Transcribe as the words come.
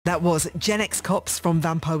That was Gen X Cops from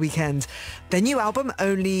Vampire Weekend. Their new album,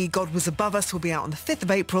 Only God Was Above Us, will be out on the 5th of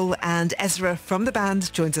April, and Ezra from the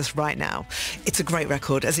band joins us right now. It's a great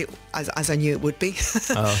record, as I knew it would be.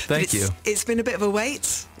 Oh, thank you. It's been a bit of a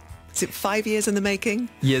wait. Is it 5 years in the making?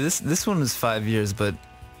 Yeah, this one was 5 years, but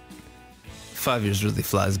 5 years really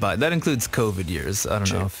flies by. That includes COVID years. I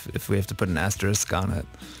don't know if we have to put an asterisk on it.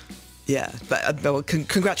 Yeah, but well,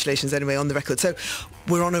 congratulations anyway on the record. So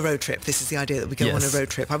we're on a road trip. This is the idea that we go on a road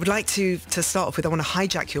trip. I would like to start off with, I want to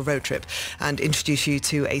hijack your road trip and introduce you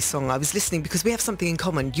to a song. I was listening because we have something in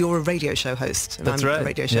common. You're a radio show host. And That's I'm right. a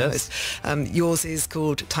radio show host. Yours is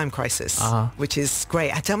called Time Crisis, which is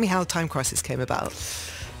great. Tell me how Time Crisis came about.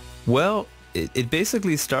 Well, it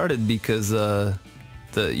basically started because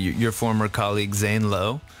your former colleague Zane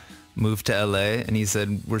Lowe moved to LA, and he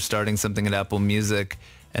said, we're starting something at Apple Music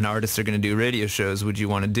and artists are going to do radio shows. Would you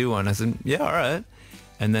want to do one? I said, yeah, all right.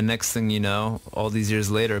 And then next thing you know, all these years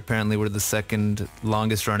later, apparently we're the second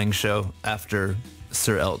longest running show after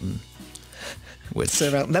Sir Elton. Which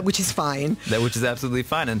is fine. Which is absolutely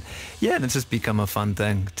fine. And yeah, and it's just become a fun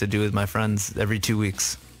thing to do with my friends every 2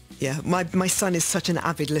 weeks. Yeah, my son is such an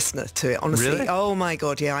avid listener to it, honestly. Really? Oh my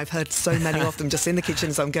God, yeah, I've heard so many of them just in the kitchen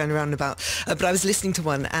as I'm going around and about. But I was listening to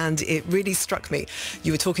one and it really struck me.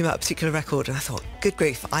 You were talking about a particular record and I thought, good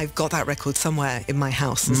grief, I've got that record somewhere in my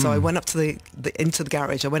house. And so I went up to into the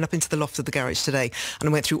garage. I went up into the loft of the garage today and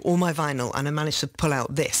I went through all my vinyl and I managed to pull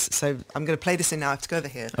out this. So I'm going to play this in now. I have to go over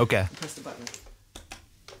here. Okay. Press the button.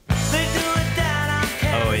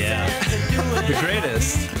 Oh yeah, the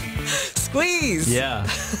greatest. Squeeze! Yeah.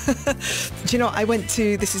 Do you know, I went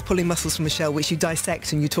to This Is Pulling Muscles from Michelle, which you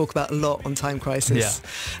dissect and you talk about a lot on Time Crisis.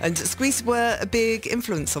 Yeah. And Squeeze were a big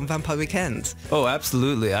influence on Vampire Weekend. Oh,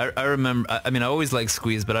 absolutely. I remember, I mean, I always liked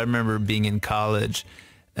Squeeze, but I remember being in college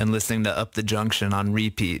and listening to Up the Junction on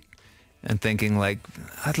repeat and thinking like,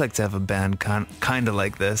 I'd like to have a band kind of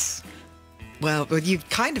like this. Well, you've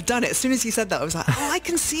kind of done it. As soon as you said that, I was like, oh, I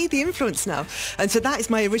can see the influence now. And so that is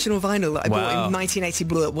my original vinyl that I bought in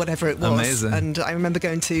 1980, whatever it was. Amazing. And I remember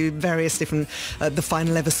going to various different, the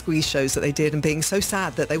final ever Squeeze shows that they did and being so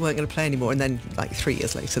sad that they weren't going to play anymore. And then like 3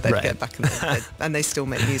 years later, they'd get back and they still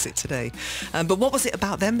make music today. But what was it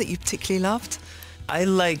about them that you particularly loved? I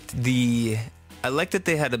liked that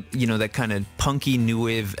they had that kind of punky new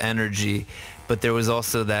wave energy, but there was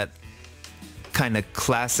also that kind of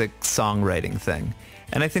classic songwriting thing.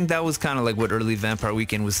 And I think that was kind of like what early Vampire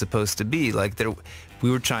Weekend was supposed to be. Like we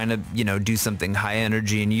were trying to, do something high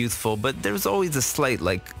energy and youthful, but there was always a slight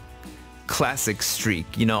like classic streak,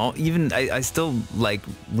 even I still like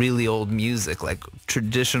really old music, like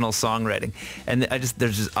traditional songwriting. And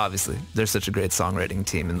there's such a great songwriting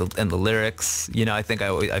team and the lyrics, I think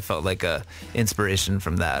I felt like a inspiration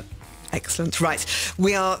from that. Excellent. Right.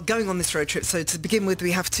 We are going on this road trip. So to begin with,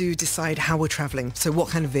 we have to decide how we're travelling. So what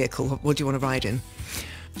kind of vehicle? What do you want to ride in?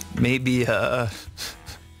 Maybe a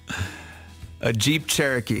Jeep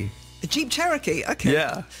Cherokee. A Jeep Cherokee? Okay.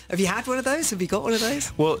 Yeah. Have you had one of those? Have you got one of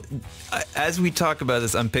those? Well, as we talk about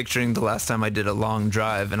this, I'm picturing the last time I did a long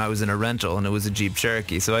drive and I was in a rental and it was a Jeep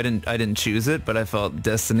Cherokee. So I didn't choose it, but I felt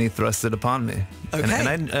destiny thrust it upon me. Okay.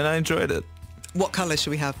 And I enjoyed it. What colour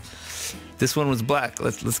should we have? This one was black.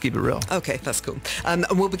 Let's keep it real. Okay, that's cool. And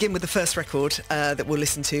we'll begin with the first record that we'll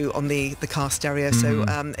listen to on the car stereo. So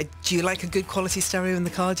do you like a good quality stereo in the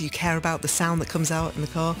car? Do you care about the sound that comes out in the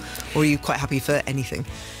car? Or are you quite happy for anything?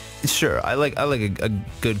 Sure, I like a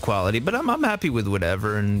good quality, but I'm happy with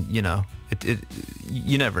whatever, and you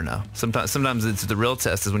never know. Sometimes it's the real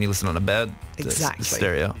test is when you listen on a bad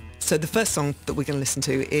stereo. So the first song that we're going to listen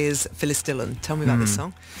to is Phyllis Dillon. Tell me about this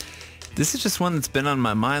song. This is just one that's been on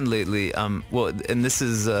my mind lately. And this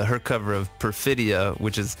is her cover of Perfidia,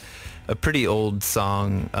 which is a pretty old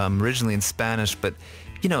song, originally in Spanish, but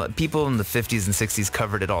people in the 50s and 60s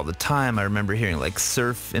covered it all the time. I remember hearing like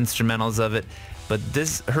surf instrumentals of it. But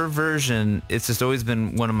her version, it's just always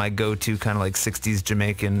been one of my go-to kind of like 60s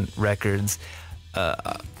Jamaican records.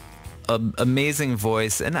 Amazing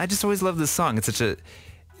voice, and I just always love this song. It's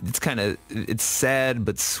sad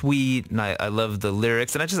but sweet, and I love the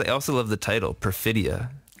lyrics, and I also love the title, Perfidia.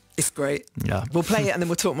 It's great. Yeah. We'll play it and then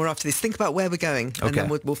we'll talk more after this. Think about where we're going, and then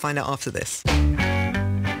we'll find out after this.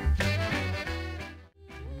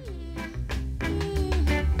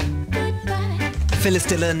 Phyllis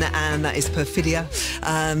Dillon, and that is Perfidia.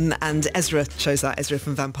 And Ezra chose that, Ezra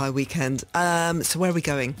from Vampire Weekend. So where are we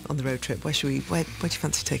going on the road trip? Where do you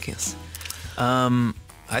fancy taking us?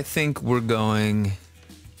 I think we're going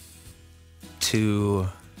to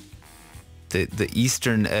the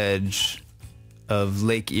eastern edge of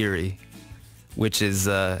Lake Erie, which is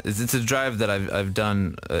it's a drive that I've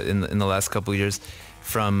done in the last couple of years.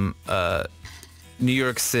 from New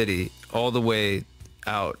York City all the way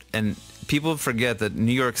out. And people forget that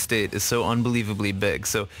New York State is so unbelievably big.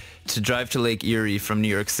 So to drive to Lake Erie from New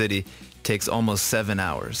York City takes almost 7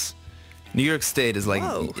 hours. New York State is like,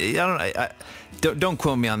 Whoa. don't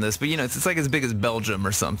quote me on this, but you know, it's like as big as Belgium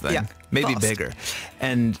or something, Yeah, maybe fast. bigger.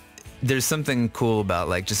 And there's something cool about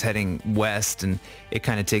like just heading west, and it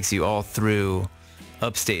kind of takes you all through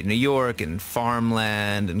upstate New York and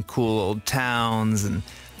farmland and cool old towns and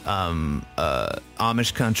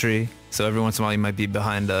Amish country. So every once in a while you might be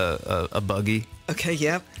behind a buggy. Okay,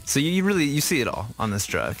 yeah. So you see it all on this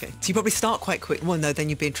drive. Okay. So you probably start quite quick. Well, no, then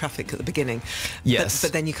you'd be in traffic at the beginning. Yes.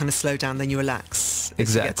 But then you kind of slow down, then you relax. Exactly.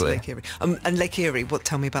 As you get to Lake Erie. And Lake Erie,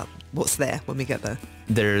 tell me about what's there when we get there.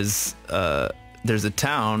 There's a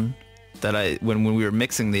town that when we were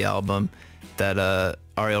mixing the album, that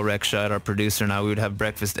Ariel Rechtshaid, our producer, and I, we would have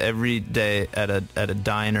breakfast every day at a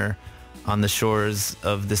diner on the shores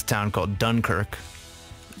of this town called Dunkirk.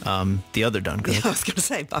 The other Dunkirk. Yeah, I was going to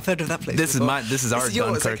say, I've heard of that place. This before. is our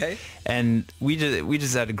yours, Dunkirk. okay. And we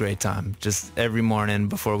just had a great time. Just every morning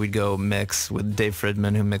before we'd go mix with Dave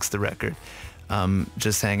Fridman, who mixed the record,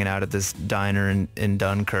 just hanging out at this diner in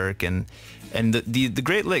Dunkirk. And the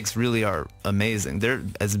Great Lakes really are amazing. They're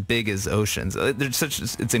as big as oceans.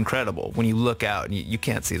 It's incredible when you look out and you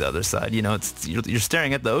can't see the other side. You know, you're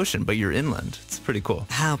staring at the ocean, but you're inland. It's pretty cool.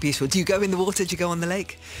 How beautiful. Do you go in the water? Do you go on the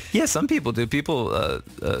lake? Yeah, some people do. People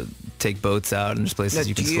take boats out, and there's places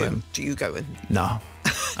you can swim. Do you go in? No.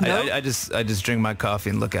 No? I just drink my coffee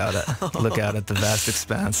and look out at the vast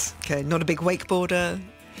expanse. Okay, not a big wakeboarder?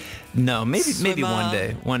 No, maybe Swimmer?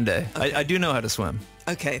 one day. Okay. I do know how to swim.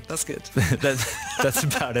 Okay, that's good. that's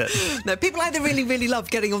about it. No, people either really, really love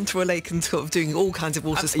getting onto a lake and sort of doing all kinds of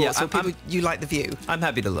water sports, yeah, or people, you like the view. I'm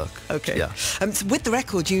happy to look. Okay. Yeah. So with the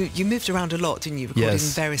record, you moved around a lot, didn't you? Recording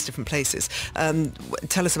Yes. in various different places.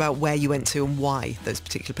 Tell us about where you went to and why those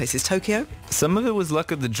particular places. Tokyo? Some of it was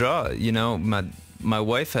luck of the draw. You know, my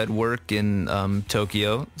wife had work in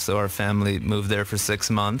Tokyo, so our family moved there for 6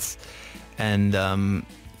 months. And,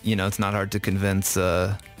 you know, it's not hard to convince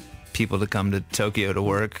people to come to Tokyo to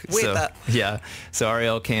work. Yeah. So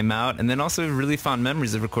Ariel came out, and then also really fond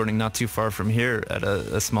memories of recording not too far from here at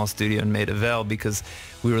a small studio in Maida Vale, because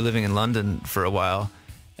we were living in London for a while.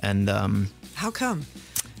 And How come?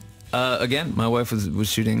 again, my wife was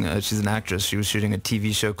shooting, she's an actress, she was shooting a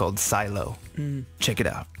TV show called Silo. Check it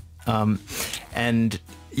out. And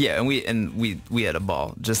yeah, and we had a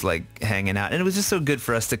ball, just like hanging out, and it was just so good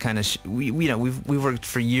for us to kind of we worked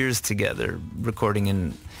for years together recording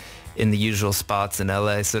in the usual spots in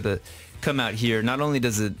LA. So to come out here, not only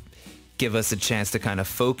does it give us a chance to kind of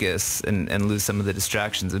focus and lose some of the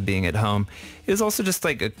distractions of being at home, it was also just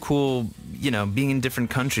like a cool, you know, being in different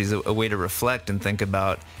countries, a way to reflect and think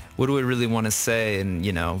about what do I really want to say, and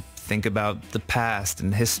you know, think about the past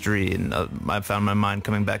and history. And I found my mind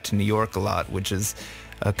coming back to New York a lot, which is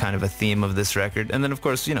kind of a theme of this record. And then, of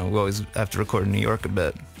course, you know, we always have to record in New York a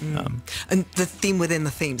bit. And the theme within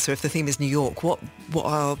the theme. So if the theme is New York, what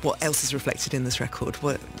else is reflected in this record?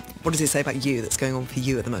 What does it say about you that's going on for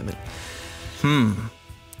you at the moment?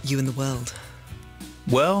 You and the world.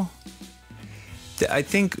 Well, I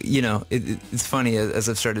think, you know, it's funny, as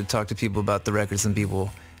I've started to talk to people about the record, some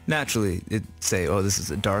people naturally say, oh, this is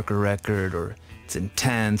a darker record, or it's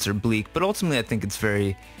intense or bleak. But ultimately, I think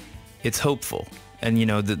it's hopeful. And, you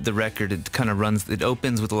know, the record, it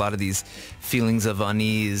opens with a lot of these feelings of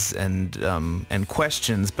unease and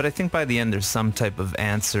questions. But I think by the end, there's some type of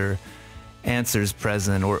answers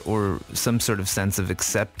present, or some sort of sense of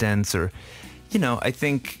acceptance, or, you know, I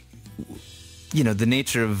think, you know, the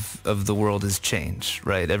nature of the world has changed,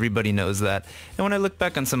 right? Everybody knows that. And when I look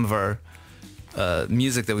back on some of our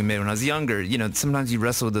music that we made when I was younger, you know, sometimes you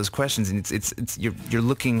wrestle with those questions, and it's you're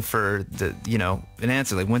looking for an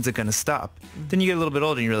answer, like, when's it going to stop? Then you get a little bit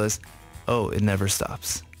older and you realize, oh, it never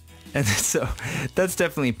stops. And so that's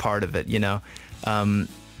definitely part of it, you know.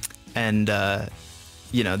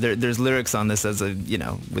 You know, there's lyrics on this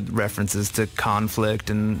with references to conflict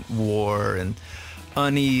and war and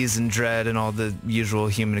unease and dread and all the usual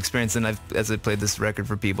human experience. And as I played this record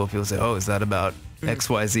for people say, oh, is that about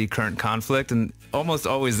XYZ current conflict? And almost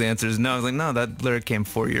always the answer is no. I was like, no, that lyric came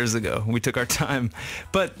 4 years ago. We took our time.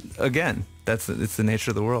 But again, it's the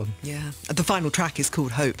nature of the world. Yeah. The final track is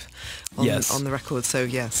called Hope on the record. So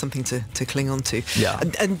yeah, something to cling on to. Yeah.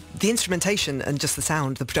 And the instrumentation and just the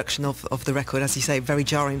sound, the production of the record, as you say, very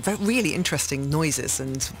jarring, really interesting noises,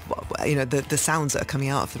 and you know, the sounds that are coming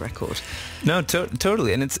out of the record. No,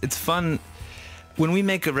 totally. And it's fun. When we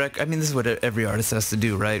make a record, I mean, this is what every artist has to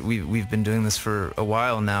do, right? We've been doing this for a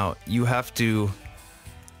while now. You have to,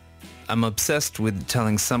 I'm obsessed with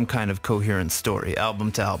telling some kind of coherent story,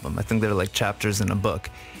 album to album. I think they're like chapters in a book.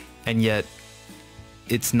 And yet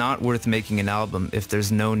it's not worth making an album if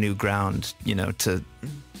there's no new ground, you know, to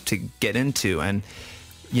get into. And,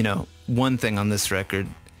 you know, one thing on this record,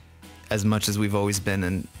 as much as we've always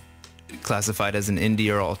been classified as an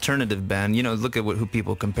indie or alternative band, you know, look at who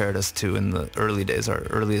people compared us to in the early days, our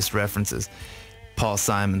earliest references, Paul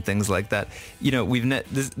Simon, things like that. You know,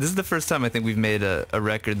 this is the first time I think we've made a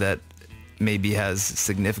record that maybe has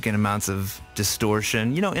significant amounts of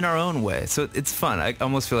distortion, you know, in our own way. So it's fun. I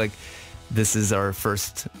almost feel like this is our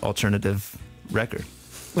first alternative record.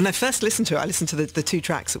 When I first listened to it, I listened to the 2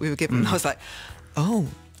 tracks that we were given, and I was like, oh,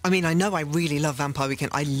 I mean, I know I really love Vampire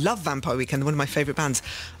Weekend. I love Vampire Weekend, one of my favourite bands.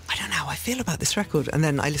 I don't know how I feel about this record. And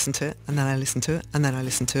then I listened to it, and then I listened to it, and then I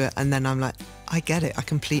listened to it, and then I'm like, I get it. I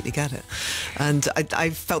completely get it. And I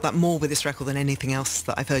felt that more with this record than anything else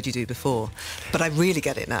that I've heard you do before. But I really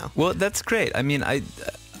get it now. Well, that's great. I mean, I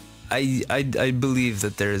believe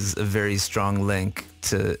that there's a very strong link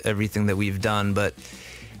to everything that we've done. But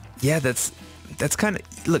yeah, that's kind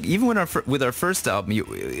of, look, even with our first album, you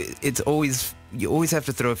always have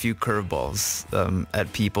to throw a few curveballs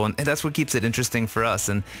at people, and that's what keeps it interesting for us.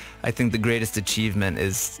 And I think the greatest achievement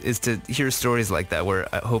is to hear stories like that, where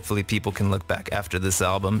hopefully people can look back after this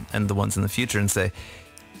album and the ones in the future and say,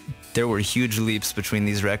 there were huge leaps between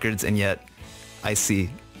these records, and yet I see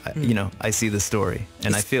the story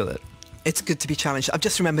and I feel it. It's good to be challenged. I've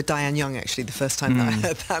just remembered Diane Young, actually, the first time that I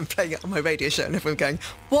heard that and playing it on my radio show, and everyone going,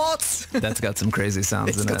 what? That's got some crazy sounds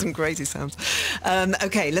in it. It's got some crazy sounds.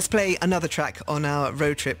 Okay, let's play another track on our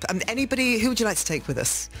road trip. Anybody, who would you like to take with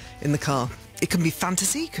us in the car? It can be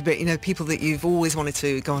fantasy, it could be, you know, people that you've always wanted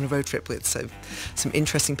to go on a road trip with, so some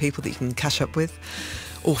interesting people that you can catch up with,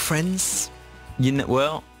 or friends. You know,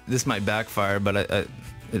 well, this might backfire, but I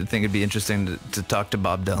think it'd be interesting to talk to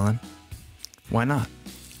Bob Dylan. Why not?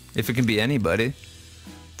 If it can be anybody,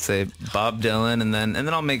 say Bob Dylan, and then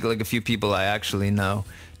I'll make like a few people I actually know,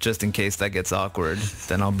 just in case that gets awkward.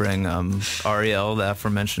 Then I'll bring Ariel, the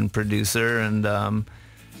aforementioned producer, and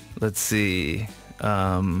let's see,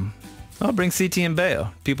 I'll bring CT and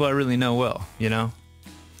Baio, people I really know well, you know.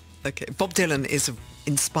 Okay, Bob Dylan is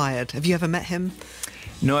inspired. Have you ever met him?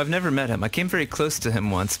 No, I've never met him. I came very close to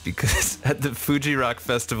him once because at the Fuji Rock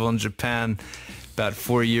Festival in Japan about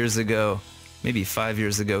 4 years ago, maybe 5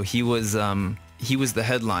 years ago, he was the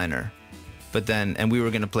headliner, and we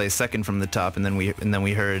were going to play second from the top, and then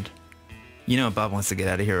we heard, you know, Bob wants to get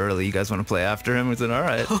out of here early. You guys want to play after him? We said, all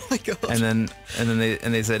right. Oh my god! And then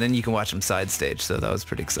they said, and you can watch him side stage. So that was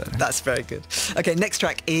pretty exciting. That's very good. Okay, next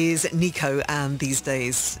track is Nico and These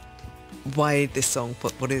Days. Why this song?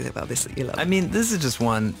 What is it about this that you love? I mean, this is just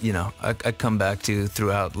one, you know, I come back to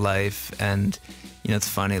throughout life, and you know, it's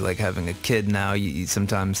funny, like having a kid now. You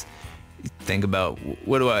sometimes think about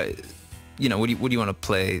what do you want to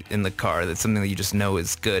play in the car that's something that you just know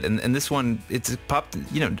is good, and this one, it's popped,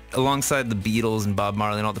 you know, alongside the Beatles and Bob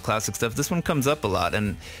Marley and all the classic stuff. This one comes up a lot,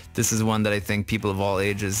 and this is one that I think people of all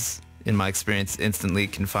ages, in my experience, instantly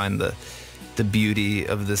can find the beauty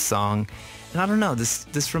of this song. And I don't know, this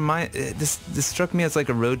struck me as like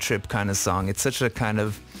a road trip kind of song. It's such a kind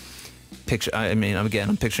of picture. I mean, again,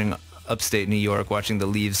 I'm picturing upstate New York, watching the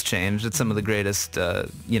leaves change. It's some of the greatest,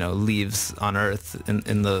 leaves on earth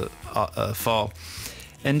in the fall.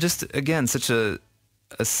 And just, again, such a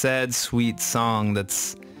sad, sweet song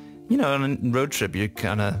that's, you know, on a road trip, you're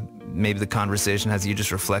kind of, maybe the conversation has you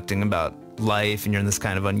just reflecting about life, and you're in this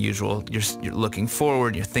kind of unusual, you're looking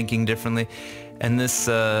forward, you're thinking differently. And this,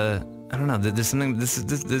 I don't know, there's something,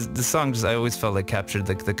 this song just, I always felt like captured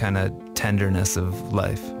the kind of tenderness of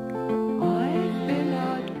life.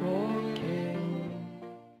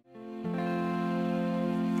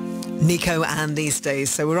 Nico and These Days.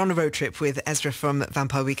 So we're on a road trip with Ezra from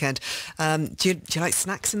Vampire Weekend. Do you like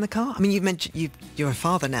snacks in the car? I mean, you mentioned you're a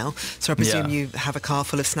father now, so I presume you have a car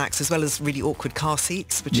full of snacks, as well as really awkward car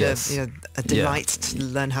seats, which are, you know, a delight to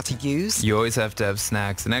learn how to use. You always have to have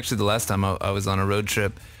snacks. And actually, the last time I was on a road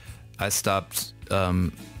trip, I stopped at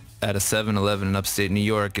a 7-Eleven in upstate New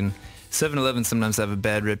York, and 7-Eleven sometimes have a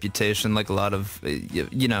bad reputation, like a lot of,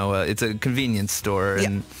 it's a convenience store,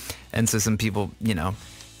 and so some people, you know,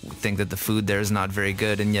 think that the food there is not very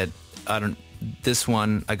good, and yet this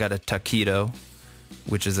one I got a taquito,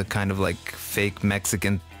 which is a kind of like fake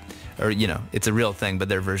Mexican, or, you know, it's a real thing, but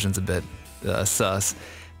their version's a bit sus,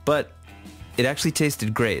 but it actually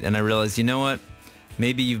tasted great. And I realized, you know what,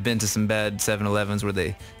 maybe you've been to some bad 7-Elevens where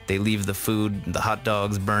they leave the food, the hot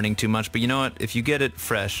dogs burning too much, but you know what, if you get it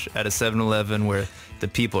fresh at a 7-Eleven where the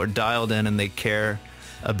people are dialed in and they care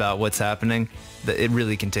about what's happening, it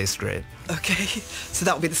really can taste great. Okay, so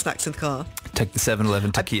that will be the snacks in the car. Take the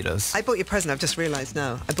 7-Eleven taquitos. I bought you a present. I've just realised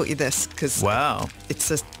now. I bought you this because Wow.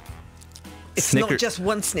 It's not just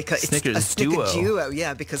one Snicker. It's Snickers a Snicker duo.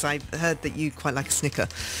 Yeah, because I heard that you quite like a Snicker.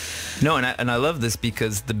 No, and I love this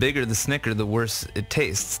because the bigger the Snicker, the worse it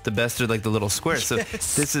tastes. The best are like the little squares. So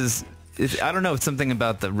Yes. this is, I don't know, it's something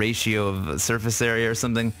about the ratio of surface area or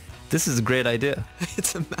something. This is a great idea.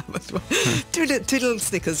 It's a mammoth one. Two little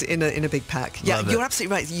Snickers in a big pack. Yeah, Love it. you're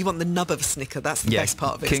absolutely right. You want the nub of a Snicker. That's the best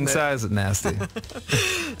part of it. King isn't it? size, nasty.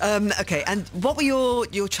 Okay, and what were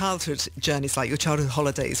your childhood journeys like? Your childhood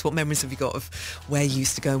holidays? What memories have you got of where you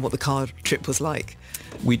used to go and what the car trip was like?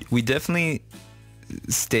 We definitely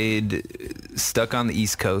stayed stuck on the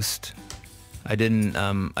East Coast. I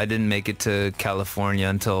didn't make it to California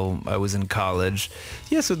until I was in college.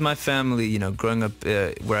 Yes, with my family, you know, growing up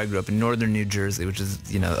where I grew up in northern New Jersey, which is,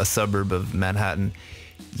 you know, a suburb of Manhattan,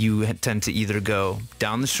 you tend to either go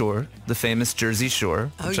down the shore, the famous Jersey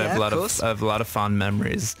Shore, which I have a lot of fond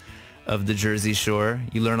memories of the Jersey Shore.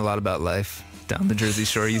 You learn a lot about life down the Jersey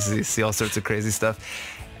Shore. You see all sorts of crazy stuff.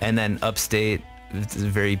 And then upstate, it's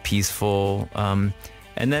very peaceful.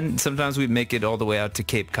 And then sometimes we'd make it all the way out to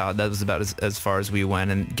Cape Cod. That was about as far as we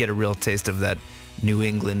went, and get a real taste of that New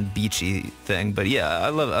England beachy thing. But yeah, I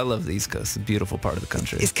love the East Coast. It's a beautiful part of the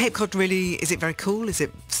country. Is Cape Cod really, is it very cool? Is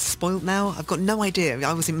it spoiled now? I've got no idea. I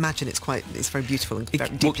always imagine it's very beautiful and very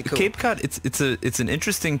deeply cool. Cape Cod, it's an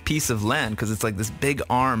interesting piece of land because it's like this big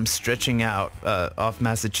arm stretching out off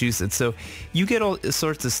Massachusetts. So you get all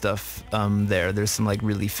sorts of stuff there. There's some like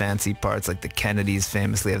really fancy parts, like the Kennedys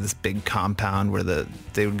famously have this big compound where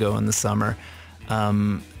they would go in the summer.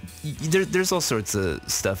 There's all sorts of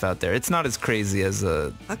stuff out there. It's not as crazy as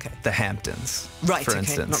the Hamptons, for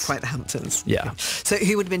instance. Not quite the Hamptons. Yeah. Okay. So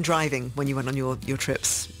who would have been driving when you went on your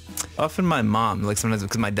trips? Often my mom, like sometimes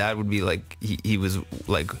because my dad would be like, he was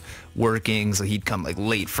like working, so he'd come like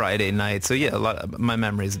late Friday night. So yeah, a lot of my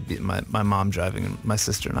memories would be my mom driving and my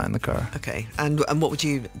sister and I in the car. Okay, and what would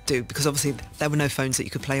you do? Because obviously there were no phones that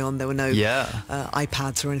you could play on. There were no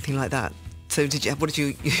iPads or anything like that. So what did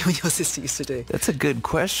you and your sister used to do? That's a good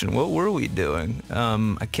question. What were we doing?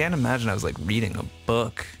 I can't imagine I was like reading a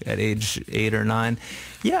book at age 8 or 9.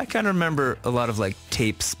 Yeah, I kind of remember a lot of like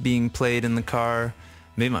tapes being played in the car.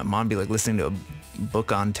 Maybe my mom be like listening to a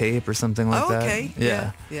book on tape or something like that. Okay.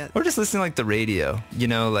 Yeah. Or just listening like the radio. You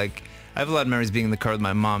know, like I have a lot of memories being in the car with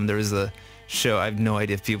my mom. There was a show, I have no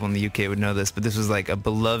idea if people in the UK would know this, but this was like a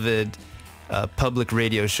beloved public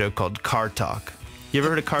radio show called Car Talk. You ever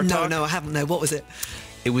heard of Car Talk? No, I haven't. No, what was it?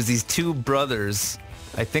 It was these two brothers.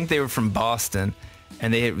 I think they were from Boston,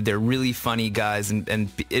 and they're really funny guys. And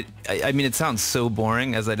I mean, it sounds so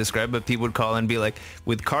boring as I describe it, but people would call and be like,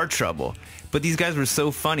 with car trouble. But these guys were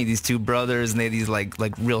so funny, these two brothers, and they had these like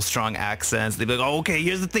real strong accents. They'd be like, oh, okay,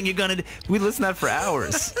 here's the thing you're gonna do. We'd listen to that for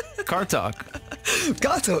hours. Car Talk.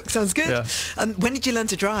 Car Talk sounds good. Yeah. When did you learn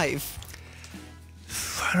to drive?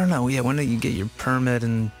 I don't know. Yeah, when did you get your permit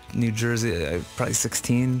in New Jersey? Probably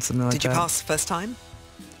 16, something like that. Did you pass the first time?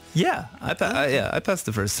 Yeah, I passed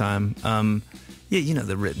the first time. Yeah, you know,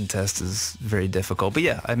 the written test is very difficult, but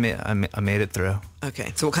yeah, I made it through.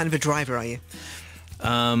 Okay, so what kind of a driver are you?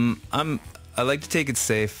 I like to take it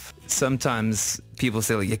safe. Sometimes people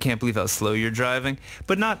say like, I can't believe how slow you're driving,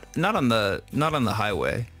 but not on the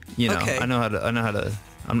highway. You know, Okay. I know how to.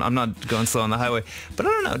 I'm not going slow on the highway, but I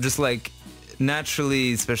don't know, just like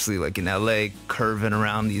naturally, especially like in LA, curving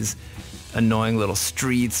around these annoying little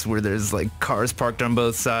streets where there's like cars parked on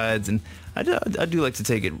both sides, and I do like to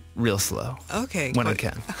take it real slow. Okay. When I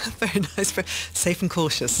can. Very nice. Safe and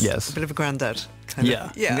cautious. Yes. A bit of a granddad. Kind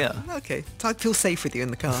of. Yeah. Okay. I feel safe with you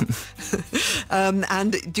in the car.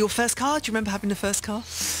 And your first car, do you remember having the first car?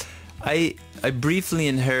 I briefly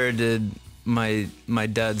inherited my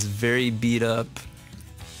dad's very beat up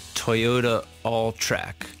Toyota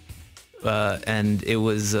All-Track. And it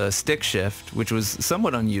was a stick shift, which was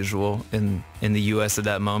somewhat unusual in the US at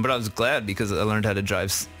that moment. But I was glad because I learned how to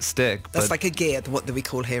drive stick. That's like a gear, what we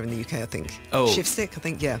call here in the UK, I think. Oh. Shift stick, I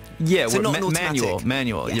think, yeah. Yeah, so not an automatic.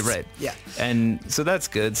 manual. Yes. You're right. Yeah. And so that's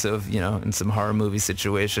good. So if, you know, in some horror movie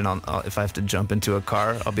situation, if I have to jump into a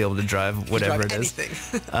car, I'll be able to drive whatever it is.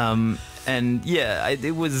 And yeah,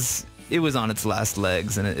 it was on its last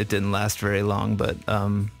legs, and it didn't last very long. But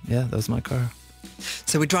yeah, that was my car.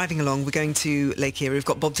 So we're driving along, we're going to Lake Erie. We've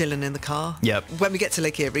got Bob Dylan in the car. Yep. When we get to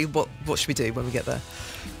Lake Erie, what should we do when we get there?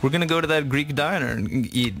 We're going to go to that Greek diner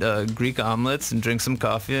and eat Greek omelets and drink some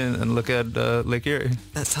coffee and look at Lake Erie.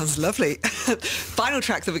 That sounds lovely. Final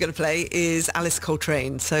track that we're going to play is Alice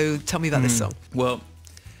Coltrane. So tell me about this song. Well,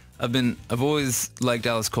 I've always liked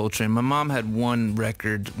Alice Coltrane. My mom had one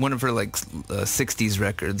record, one of her like 60s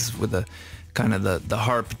records with a kind of the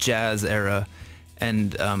harp jazz era,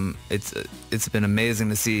 and it's been amazing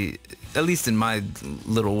to see, at least in my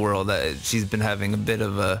little world, that she's been having a bit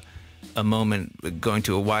of a moment going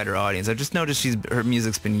to a wider audience. I've just noticed her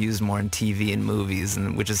music's been used more in TV and movies,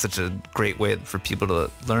 and which is such a great way for people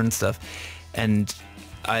to learn stuff. And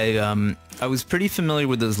I was pretty familiar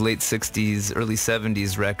with those late 60s, early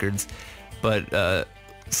 70s records, but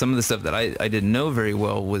some of the stuff that I didn't know very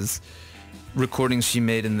well was recordings she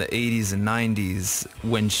made in the 80s and 90s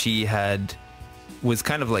when she was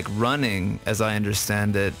kind of like running, as I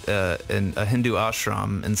understand it, in a Hindu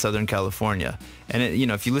ashram in Southern California. And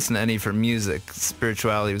if you listen to any of her music,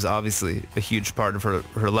 spirituality was obviously a huge part of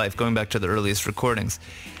her life, going back to the earliest recordings.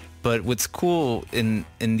 But what's cool in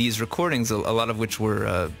these recordings, a lot of which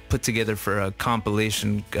were put together for a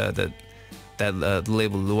compilation that the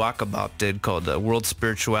label Luakabop did, called World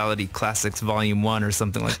Spirituality Classics Volume 1 or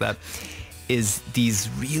something like that, is these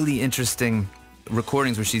really interesting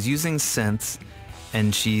recordings where she's using synths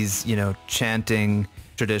and she's, chanting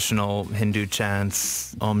traditional Hindu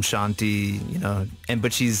chants, Om Shanti,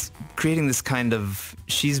 but she's creating this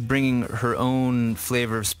she's bringing her own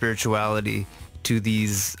flavor of spirituality to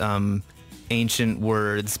these ancient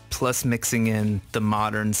words, plus mixing in the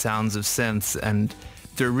modern sounds of synths, and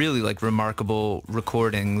they're really like remarkable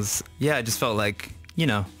recordings. Yeah, I just felt like,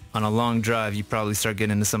 on a long drive, you probably start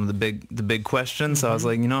getting into some of the big questions. So I was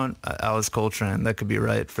like, you know what, Alice Coltrane, that could be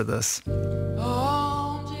right for this.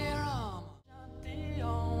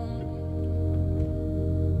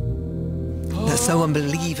 That's so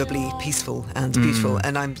unbelievably peaceful and beautiful,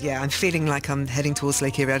 and I'm feeling like I'm heading towards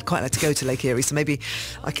Lake Erie. I'd quite like to go to Lake Erie, so maybe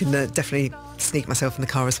I can definitely sneak myself in the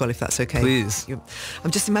car as well, if that's okay. Please.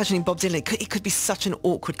 I'm just imagining Bob Dylan. It could be such an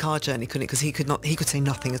awkward car journey, couldn't it? Because he could say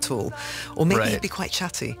nothing at all, or maybe he'd be quite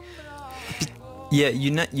chatty. Yeah,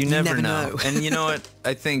 you never know. And you know what?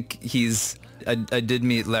 I think I did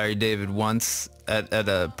meet Larry David once at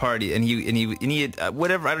a party, and he had,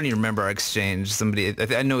 whatever, I don't even remember our exchange. Somebody,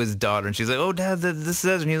 I know his daughter, and she's like, "Oh, Dad, this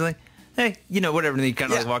is," and he was like, "Hey, whatever," and he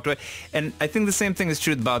kind of like walked away. And I think the same thing is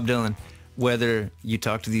true with Bob Dylan. Whether you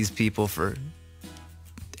talk to these people for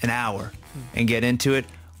an hour and get into it,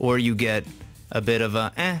 or you get a bit of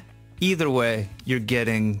either way, you're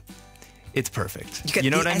getting. It's perfect. You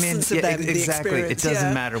know what I mean? Exactly. It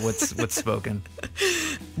doesn't matter what's spoken.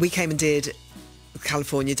 We came and did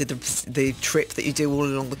California, did the trip that you do all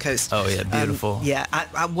along the coast. Oh yeah, beautiful.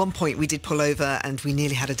 At one point we did pull over and we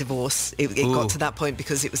nearly had a divorce. It got to that point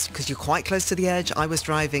because you're quite close to the edge. I was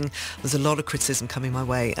driving. There's a lot of criticism coming my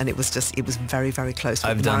way, and it was very, very close.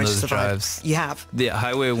 I've done those drives. You have? Yeah,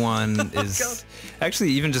 Highway 1 is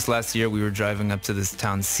actually, even just last year we were driving up to this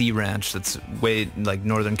town, Sea Ranch, that's way like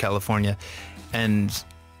Northern California, and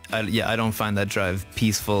I don't find that drive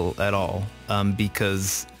peaceful at all,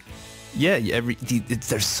 because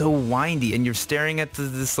they're so windy, and you're staring at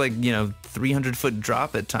this 300-foot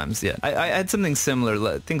drop at times. Yeah, I had something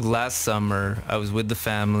similar. I think last summer I was with the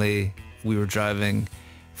family. We were driving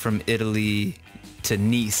from Italy to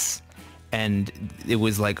Nice, and it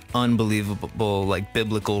was like unbelievable, like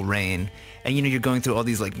biblical rain. And you're going through all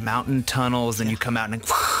these like mountain tunnels, and you come out and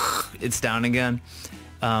it's down again.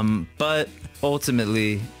 But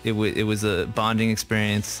ultimately, it was a bonding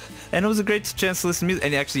experience, and it was a great chance to listen to music.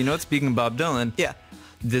 And actually, speaking of Bob Dylan,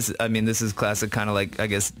 this is classic kind of like, I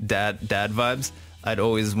guess, dad vibes. I'd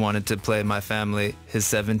always wanted to play my family his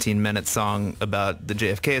 17-minute song about the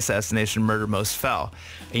JFK assassination, "Murder Most Foul,"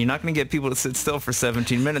 and you're not going to get people to sit still for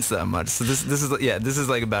 17 minutes that much. So this is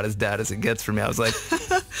like about as dad as it gets for me. I was like,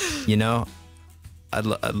 I'd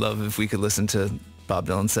love if we could listen to Bob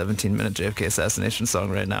Dylan's 17-minute JFK assassination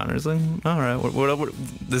song right now. And I was like, all right, what,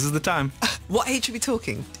 this is the time. What age are we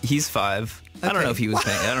talking? He's 5. Okay. I don't know if he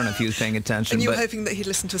was paying attention. And you were hoping that he'd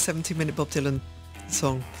listen to a 17-minute Bob Dylan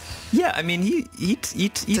song? Yeah, I mean, he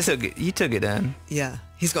took it in. Yeah,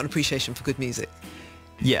 he's got an appreciation for good music.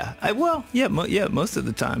 Yeah, most of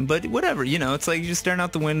the time. But whatever, it's like you're just staring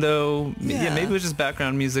out the window. Yeah, maybe it was just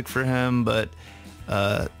background music for him, but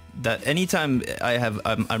that anytime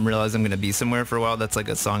I'm realizing I'm going to be somewhere for a while, that's like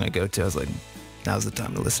a song I go to. I was like, now's the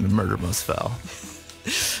time to listen to "Murder Most Foul."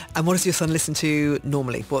 And what does your son listen to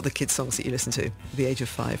normally? What are the kids' songs that you listen to at the age of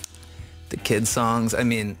 5? The kids' songs, I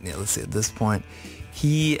mean, let's see, at this point,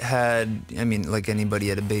 he had, like anybody,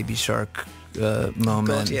 had a Baby Shark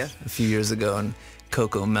moment a few years ago, and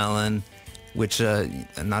Coco Melon, which,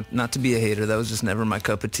 not to be a hater, that was just never my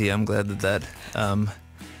cup of tea. I'm glad that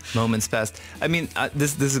moments passed. I mean,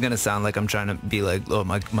 this is gonna sound like I'm trying to be like, oh,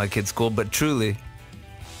 my kid's cool, but truly,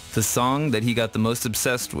 the song that he got the most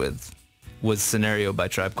obsessed with was Scenario by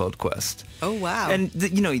Tribe Called Quest. Oh, wow. And,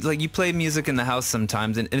 you know, like you play music in the house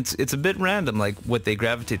sometimes, and it's a bit random, like what they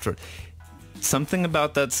gravitate for. Something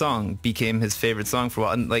about that song became his favorite song for a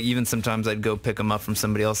while. And like even sometimes I'd go pick him up from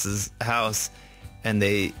somebody else's house, and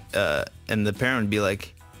they and the parent would be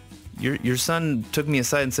like, your son took me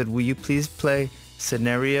aside and said, will you please play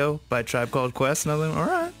Scenario by Tribe Called Quest? And I was like, all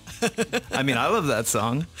right. I mean, I love that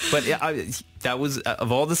song, but yeah, that was,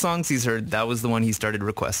 of all the songs he's heard, that was the one he started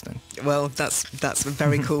requesting. Well, that's a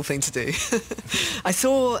very cool thing to do. I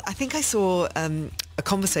think I saw a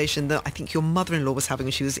conversation that I think your mother-in-law was having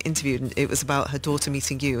when she was interviewed, and it was about her daughter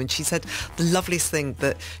meeting you, and she said the loveliest thing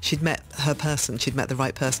that she'd met her person, she'd met the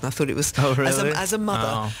right person. I thought it was, oh, really? as a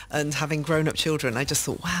mother and having grown-up children, I just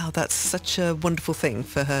thought, wow, that's such a wonderful thing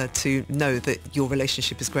for her to know that your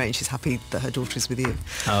relationship is great and she's happy that her daughter is with you.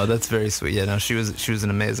 Oh, that's very sweet. Yeah, no, she was an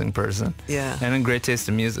amazing person. Yeah. And a great taste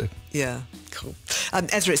in music. Yeah, cool.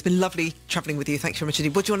 Ezra, it's been lovely travelling with you. Thank you very much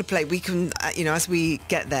indeed. What do you want to play? We can, you know, as we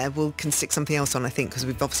get there, can stick something else on, I think, because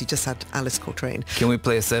we've obviously just had Alice Coltrane. Can we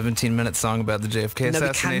play a 17-minute song about the JFK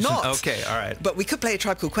assassination? No, we cannot. Okay, all right. But we could play A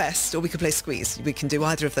Tribe Called Quest, or we could play Squeeze. We can do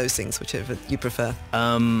either of those things, whichever you prefer.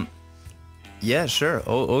 Yeah, sure.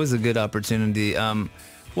 Always a good opportunity.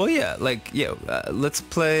 Well, yeah, let's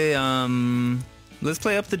play Up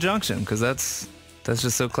the Junction, because that's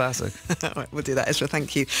just so classic. All right, we'll do that, Ezra.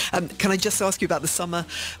 Thank you. Can I just ask you about the summer,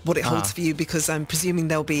 what it holds for you? Because I'm presuming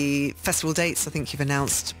there'll be festival dates. I think you've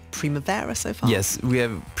announced Primavera so far. Yes, we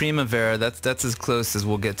have Primavera. That's as close as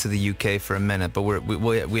we'll get to the UK for a minute. But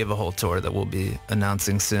we have a whole tour that we'll be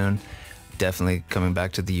announcing soon. Definitely coming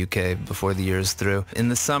back to the UK before the year is through. In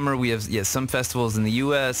the summer, we have some festivals in the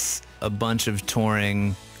US, a bunch of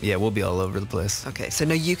touring. Yeah, we'll be all over the place. Okay, so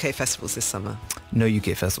no UK festivals this summer? No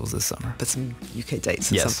UK festivals this summer. But some UK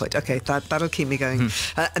dates at some point. Okay, that'll keep me going.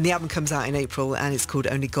 And the album comes out in April, and it's called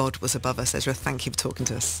Only God Was Above Us. Ezra, thank you for talking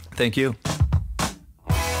to us. Thank you.